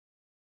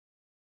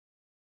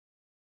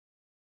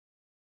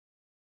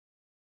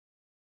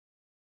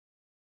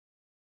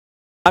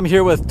I'm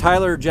here with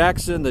Tyler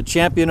Jackson, the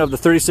champion of the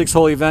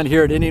 36-hole event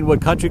here at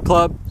Indianwood Country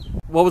Club.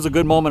 What was a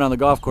good moment on the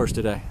golf course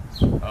today?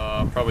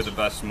 Probably the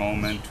best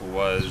moment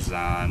was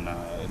on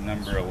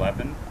number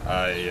 11.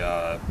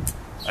 I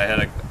had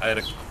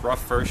a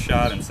rough first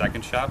shot and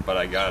second shot, but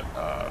I got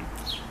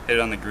hit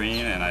on the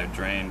green and I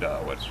drained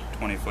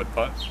 20-foot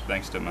putt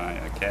thanks to my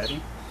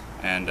caddy,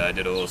 and I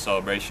did a little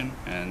celebration,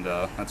 and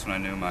that's when I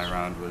knew my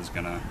round was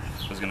gonna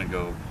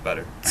go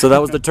better. So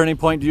that was the turning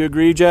point. Do you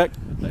agree, Jack?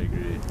 I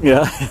agree.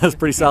 Yeah, that was a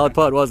pretty solid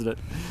putt, wasn't it?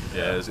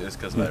 Yeah, it's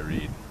because of that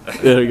read.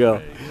 There you go.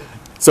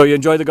 So you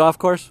enjoyed the golf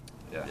course?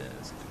 Yeah.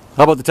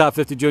 How about the Top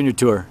 50 Junior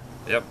Tour?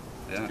 Yep.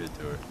 It's a good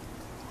tour.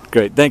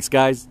 Great. Thanks,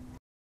 guys.